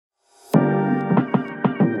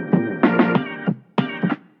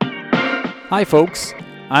Hi folks,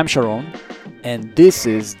 I'm Sharon, and this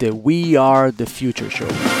is the We Are the Future show.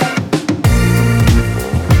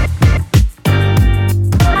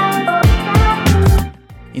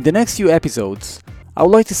 In the next few episodes, I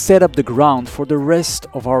would like to set up the ground for the rest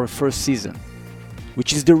of our first season,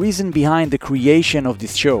 which is the reason behind the creation of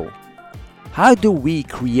this show. How do we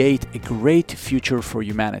create a great future for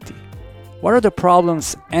humanity? What are the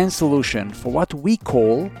problems and solutions for what we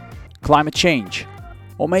call climate change,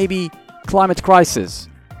 or maybe climate crisis?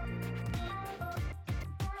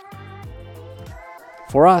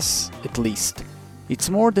 For us, at least, it's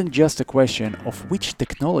more than just a question of which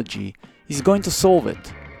technology is going to solve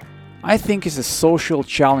it. I think it's a social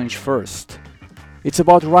challenge first. It's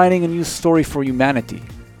about writing a new story for humanity,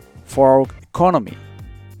 for our economy,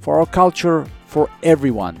 for our culture, for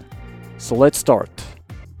everyone. So let's start.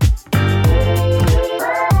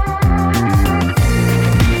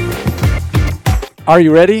 Are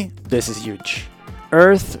you ready? This is huge.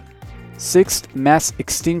 Earth's sixth mass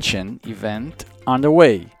extinction event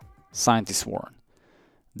underway, scientists warn.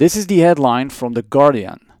 This is the headline from The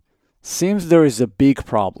Guardian. Seems there is a big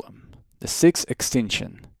problem. The sixth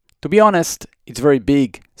extinction. To be honest, it's very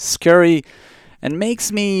big, scary, and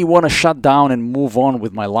makes me want to shut down and move on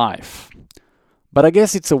with my life. But I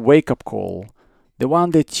guess it's a wake-up call, the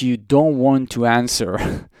one that you don't want to answer,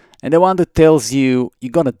 and the one that tells you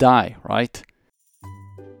you're gonna die, right?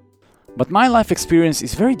 But my life experience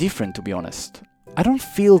is very different, to be honest. I don't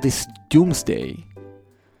feel this doomsday.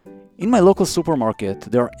 In my local supermarket,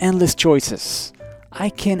 there are endless choices. I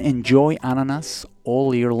can enjoy ananas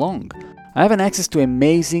all year long. I have an access to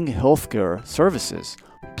amazing healthcare services,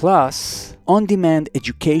 plus on-demand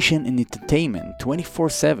education and entertainment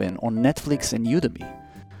 24/7 on Netflix and Udemy.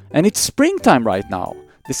 And it's springtime right now.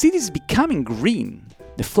 The city is becoming green.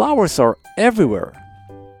 The flowers are everywhere.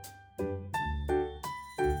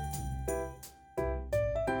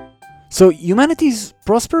 So humanity is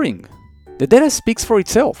prospering. The data speaks for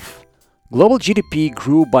itself. Global GDP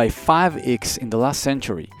grew by 5x in the last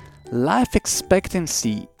century. Life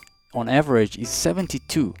expectancy on average is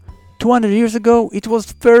 72. 200 years ago, it was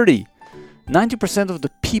 30. 90% of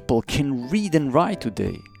the people can read and write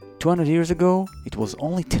today. 200 years ago, it was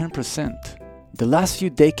only 10%. The last few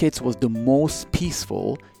decades was the most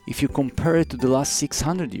peaceful if you compare it to the last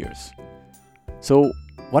 600 years. So,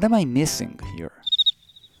 what am I missing here?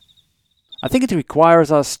 I think it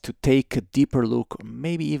requires us to take a deeper look, or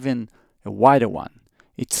maybe even a wider one.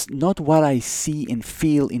 It's not what I see and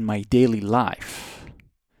feel in my daily life.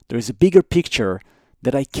 There is a bigger picture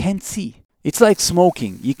that I can't see. It's like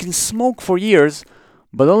smoking. You can smoke for years,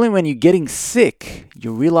 but only when you're getting sick,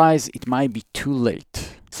 you realize it might be too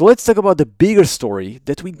late. So let's talk about the bigger story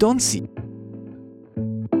that we don't see.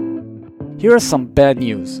 Here are some bad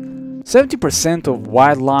news. 70% of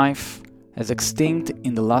wildlife has extinct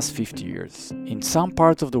in the last 50 years. In some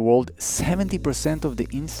parts of the world, 70% of the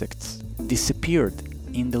insects disappeared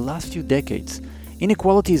in the last few decades.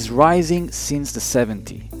 Inequality is rising since the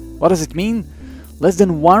 70s. What does it mean? Less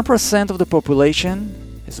than 1% of the population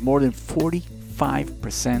has more than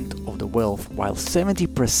 45% of the wealth, while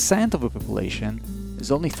 70% of the population is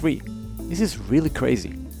only 3%. This is really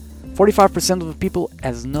crazy. 45% of the people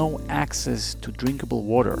has no access to drinkable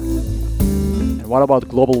water. And what about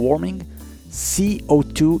global warming?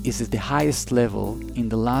 CO2 is at the highest level in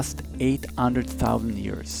the last 800,000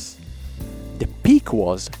 years. The peak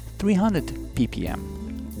was 300 ppm.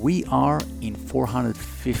 We are in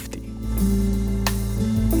 450.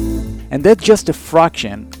 And that's just a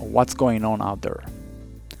fraction of what's going on out there.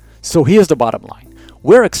 So here's the bottom line.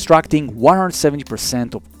 We're extracting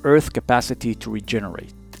 170% of Earth's capacity to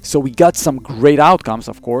regenerate. So we got some great outcomes,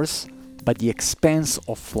 of course, but the expense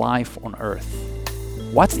of life on Earth.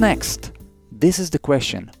 What's next? This is the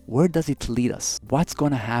question. Where does it lead us? What's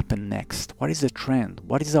going to happen next? What is the trend?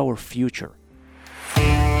 What is our future?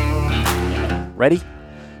 Ready?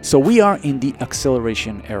 So we are in the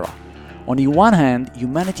acceleration era. On the one hand,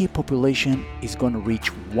 humanity population is going to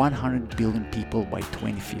reach 100 billion people by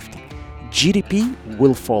 2050. GDP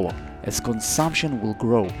will follow as consumption will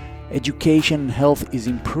grow. Education and health is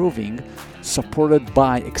improving, supported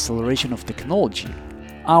by acceleration of technology.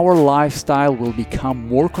 Our lifestyle will become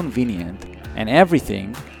more convenient and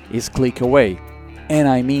everything is click away. And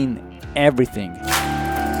I mean everything.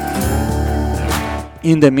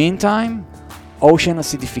 In the meantime, ocean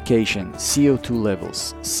acidification, CO2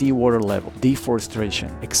 levels, seawater level,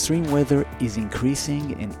 deforestation, extreme weather is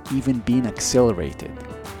increasing and even being accelerated.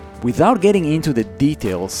 Without getting into the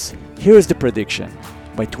details, here is the prediction.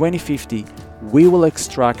 By 2050, we will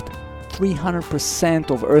extract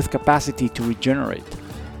 300% of Earth's capacity to regenerate.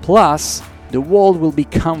 Plus, the world will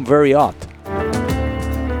become very hot.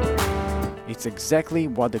 It's exactly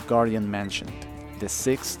what the Guardian mentioned, the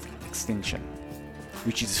sixth extinction,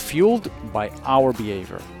 which is fueled by our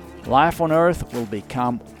behavior. Life on Earth will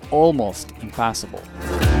become almost impassable.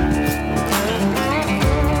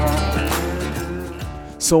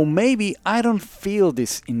 So maybe I don't feel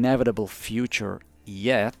this inevitable future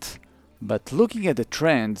yet, but looking at the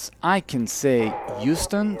trends, I can say,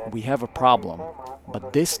 Houston, we have a problem,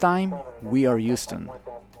 but this time we are Houston.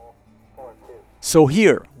 So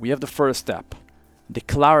here we have the first step, the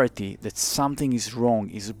clarity that something is wrong,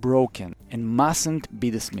 is broken, and mustn't be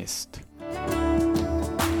dismissed.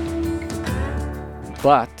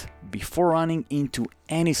 But before running into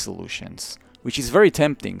any solutions, which is very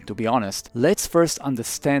tempting to be honest, let's first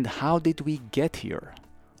understand how did we get here?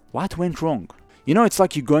 What went wrong? You know, it's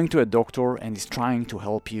like you're going to a doctor and he's trying to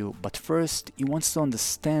help you, but first he wants to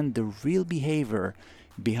understand the real behavior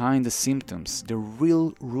behind the symptoms, the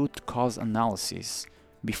real root cause analysis,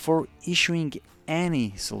 before issuing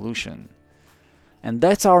any solution. And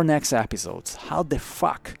that's our next episode. How the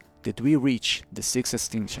fuck did we reach the sixth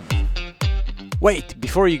extinction? Wait,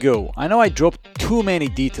 before you go, I know I dropped too many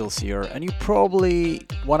details here and you probably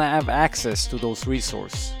want to have access to those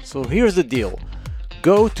resources. So here's the deal.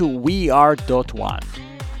 Go to weare.one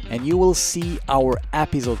and you will see our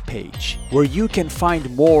episode page where you can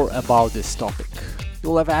find more about this topic.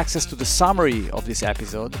 You'll have access to the summary of this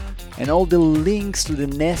episode and all the links to the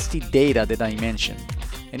nasty data that I mentioned.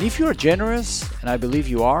 And if you're generous, and I believe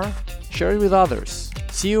you are, share it with others.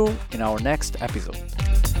 See you in our next episode.